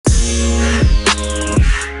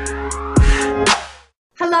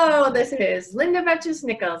this is Linda Betches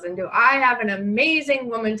Nichols, and do I have an amazing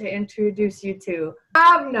woman to introduce you to?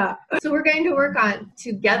 Bhavna. So we're going to work on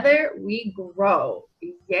Together We Grow.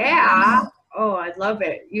 Yeah. Oh, I love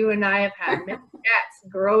it. You and I have had many chats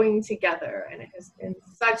growing together, and it has been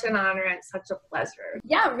such an honor and such a pleasure.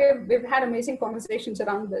 Yeah, we've had amazing conversations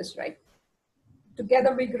around this, right?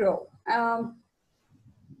 Together we grow.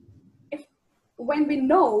 When we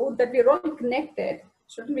know that we're all connected,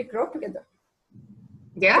 shouldn't we grow together?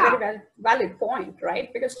 Yeah. It's a very valid point,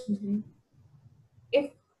 right? Because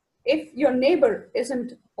if your neighbor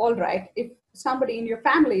isn't all right, if somebody in your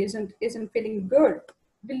family isn't feeling good,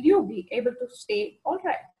 will you be able to stay all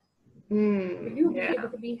right? Will you be able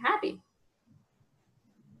to be happy?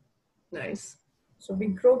 Nice. So we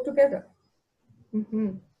grow together.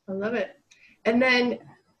 I love it. And then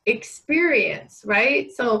experience,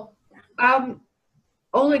 right? So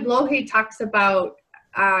Oleg Lohi talks about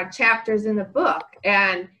chapters in the book,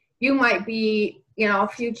 and you might be, a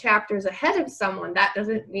few chapters ahead of someone. That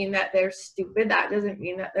doesn't mean that they're stupid. That doesn't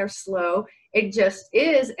mean that they're slow. It just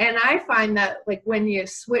is. And I find that, like, when you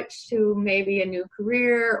switch to maybe a new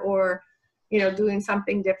career or, doing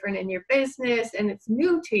something different in your business and it's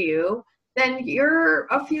new to you, then you're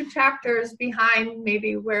a few chapters behind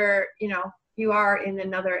maybe where, you are in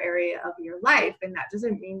another area of your life. And that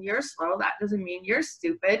doesn't mean you're slow. That doesn't mean you're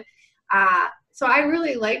stupid. So I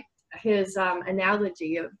really like his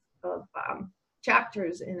analogy of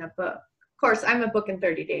chapters in a book. Of course, I'm a book in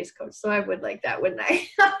 30 days coach, so I would like that, wouldn't I?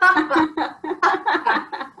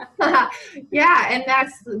 Yeah, and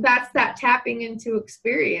that's that tapping into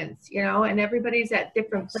experience, and everybody's at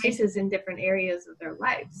different places in different areas of their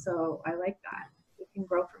life. So I like that. We can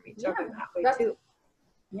grow from each other that way too.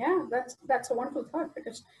 Yeah, that's a wonderful thought,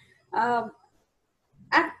 because I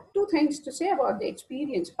have two things to say about the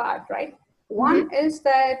experience part, right? One is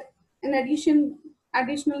that in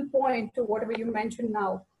additional point to whatever you mentioned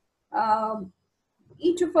now,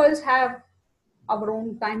 each of us have our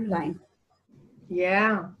own timeline.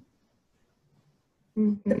 Yeah.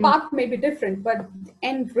 The path may be different, but the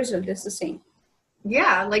end result is the same.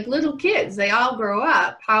 Yeah, like little kids, they all grow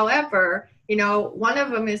up. However, one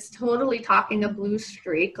of them is totally talking a blue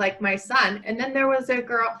streak, like my son. And then there was a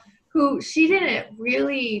girl who, she didn't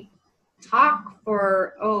really talk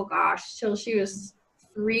for, till she was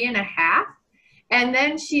 3.5. And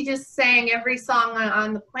then she just sang every song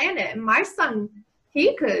on the planet. And my son,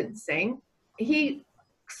 he could sing. He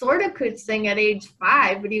sort of could sing at age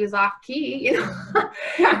 5, but he was off key,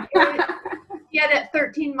 Yet at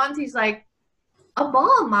 13 months, he's like, a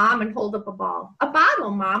ball, Mom, and hold up a ball. A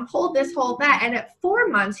bottle, Mom, hold this, hold that. And at 4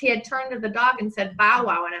 months, he had turned to the dog and said, bow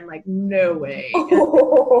wow. And I'm like, no way.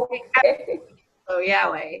 Oh,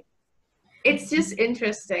 yeah, way. It's just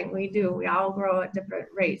interesting. We all grow at different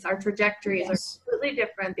rates. Our trajectories are completely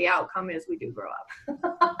different. The outcome is we do grow up.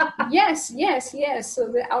 Yes. So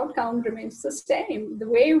the outcome remains the same. The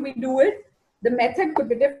way we do it, the method could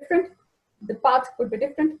be different, the path could be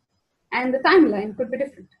different, and the timeline could be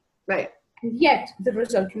different. Right. And yet the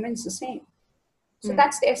result remains the same. So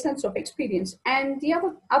that's the essence of experience. And the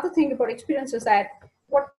other thing about experience is that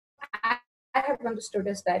what I have understood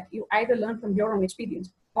is that you either learn from your own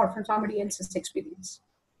experience or from somebody else's experience.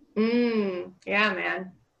 Yeah,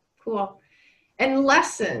 man. Cool. And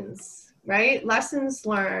lessons, right? Lessons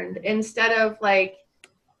learned, instead of I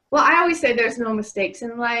always say there's no mistakes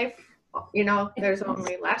in life. There's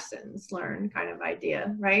only lessons learned kind of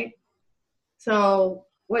idea, right? So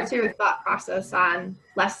what's your thought process on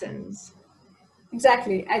lessons?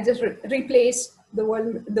 Exactly. I just replace the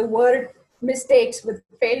word mistakes with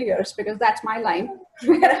failures, because that's my line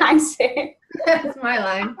where I say. That's my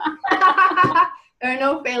line. There are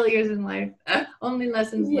no failures in life. Only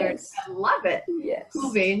lessons learned. I love it. Yes.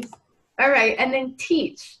 Cool beans. All right. And then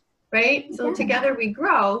teach, right? So together we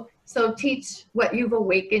grow. So teach what you've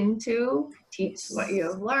awakened to. Teach what you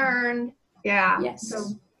have learned. Yeah. Yes.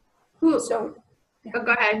 So go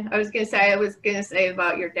ahead. I was going to say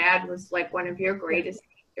about your dad was like one of your greatest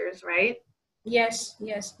teachers, right? Yes.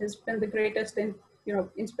 He's been the greatest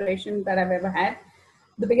inspiration that I've ever had.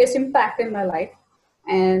 The biggest impact in my life,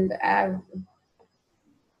 and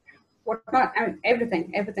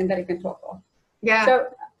everything that you can talk of. Yeah. So,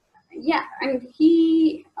 and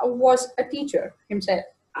he was a teacher himself.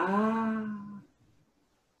 And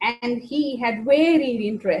he had varied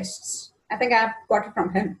interests. I think I've got it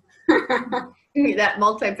from him. That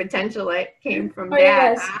multi-potential came from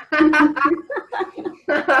Dad. Yes.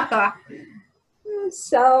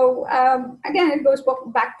 So again, it goes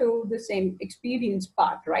back to the same experience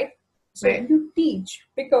part, right? So you teach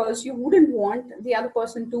because you wouldn't want the other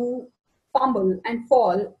person to fumble and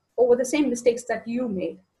fall over the same mistakes that you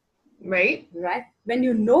made. Right? right? When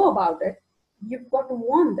you know about it, you've got to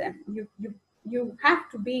warn them. You have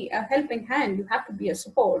to be a helping hand. You have to be a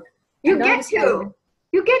support You and get understand to. it.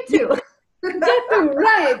 You get to. You get to,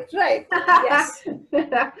 right, right. Yes, I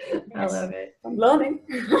yes. love it. I'm learning.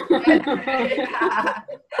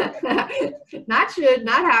 Not should,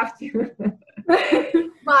 not have to.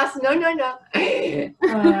 Must, no, no, no. I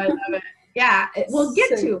love it. Yeah, we'll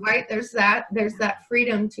get to, right? There's that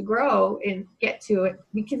freedom to grow and get to it,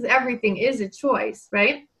 because everything is a choice,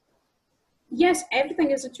 right? Yes, everything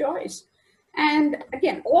is a choice. And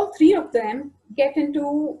again, all three of them get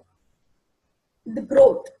into the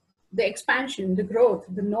growth, the expansion, the growth,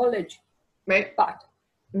 the knowledge Right. part.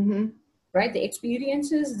 Mm-hmm. Right? The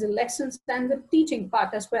experiences, the lessons, and the teaching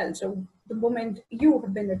part as well. So the moment you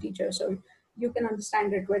have been a teacher, so you can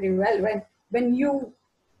understand it very well. When you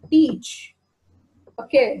teach a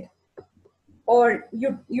kid, or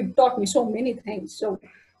you've taught me so many things. So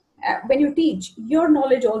when you teach, your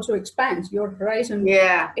knowledge also expands, your horizon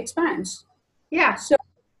expands. Yeah. So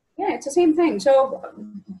yeah, it's the same thing. So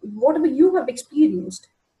whatever you have experienced,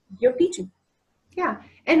 you're teaching. Yeah.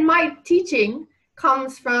 And my teaching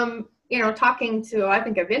comes from, talking to, I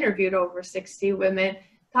think I've interviewed over 60 women,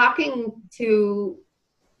 talking to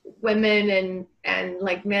women and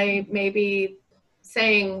like maybe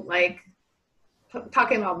saying like,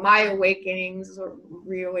 talking about my awakenings or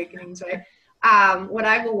reawakenings, right? What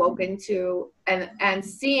I've awoken to, and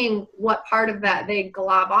seeing what part of that they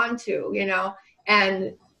glob onto,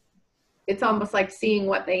 and it's almost like seeing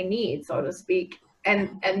what they need, so to speak.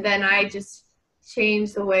 And then I just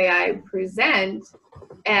change the way I present,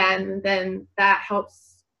 and then that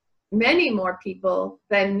helps many more people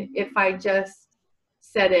than if I just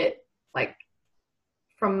said it like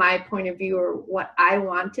from my point of view or what I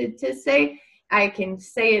wanted to say. I can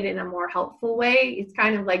say it in a more helpful way. It's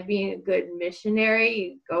kind of like being a good missionary.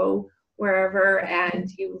 You go wherever and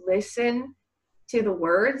you listen to the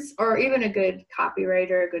words, or even a good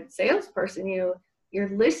copywriter, a good salesperson, you're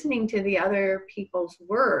listening to the other people's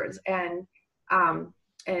words, and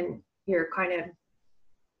you're kind of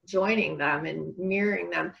joining them and mirroring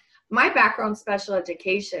them. My background's special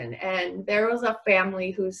education, and there was a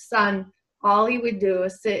family whose son, all he would do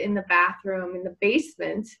is sit in the bathroom in the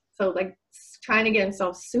basement, so like trying to get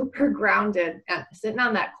himself super grounded, sitting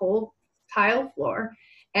on that cold tile floor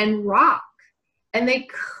and rock. And they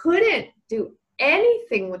couldn't do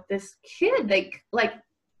anything with this kid.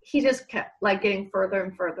 He just kept like getting further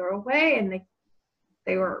and further away, and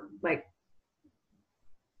they were like,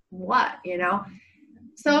 what,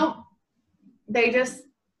 So they just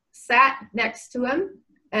sat next to him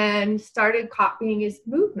and started copying his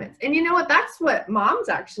movements. And you know what? That's what moms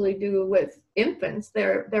actually do with infants.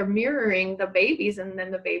 They're mirroring the babies, and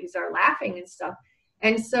then the babies are laughing and stuff.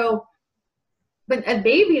 And so, but a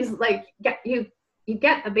baby's like, you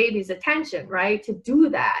get the baby's attention, right, to do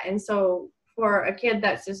that. And so for a kid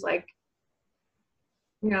that's just like,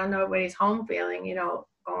 nobody's home feeling,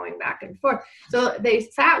 going back and forth. So they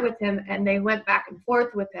sat with him and they went back and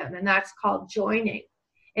forth with him, and that's called joining.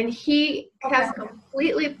 And he has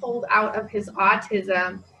completely pulled out of his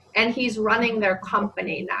autism, and he's running their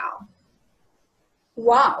company now.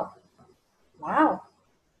 Wow.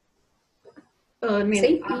 So, I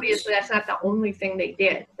mean, obviously that's not the only thing they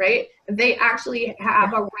did, right? They actually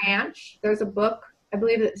have a ranch. There's a book, I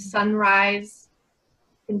believe it's Sunrise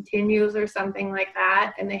Continues or something like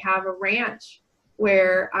that. And they have a ranch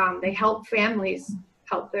where they help families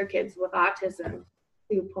help their kids with autism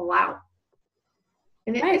to pull out.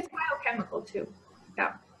 And it's biochemical too.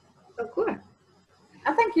 Yeah. So cool.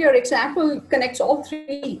 I think your example connects all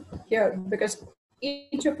three here, because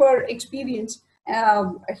each of our experience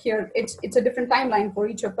here, it's a different timeline for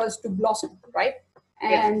each of us to blossom, right?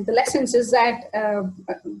 And the lessons is that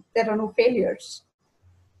there are no failures.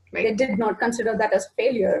 Right. They did not consider that as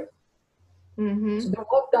failure. Mm-hmm. So they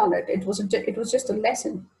worked on it. It was just a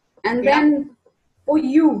lesson. And then for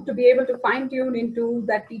you to be able to fine tune into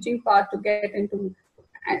that teaching part, to get into,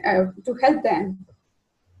 to help them,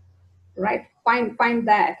 right? Find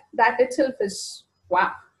that itself is,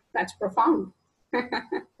 wow, that's profound.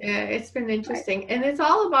 Yeah, it's been interesting. Right. And it's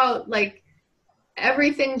all about like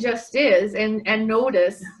everything just is, and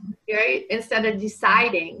notice, right? Instead of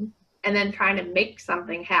deciding and then trying to make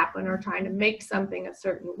something happen or trying to make something a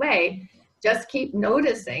certain way, just keep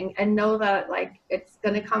noticing and know that like it's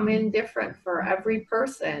going to come in different for every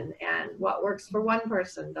person, and what works for one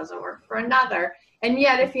person doesn't work for another. And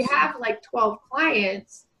yet if you have like 12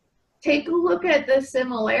 clients, take a look at the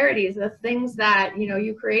similarities, the things that,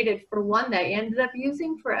 you created for one that you ended up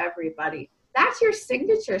using for everybody. That's your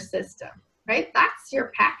signature system, right? That's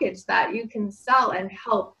your package that you can sell and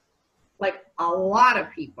help like a lot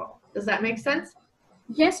of people. Does that make sense?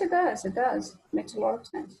 Yes, it does. It does. Makes a lot of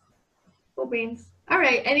sense. Cool beans. All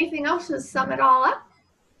right. Anything else to sum it all up?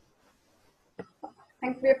 I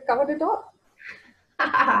think we have covered it all.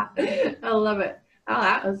 I love it. Oh,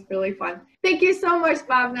 that was really fun. Thank you so much,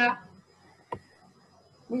 Bhavna.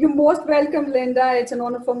 You're most welcome, Linda. It's an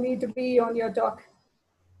honor for me to be on your talk.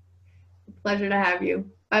 Pleasure to have you.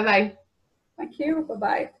 Bye-bye. Thank you.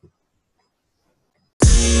 Bye-bye.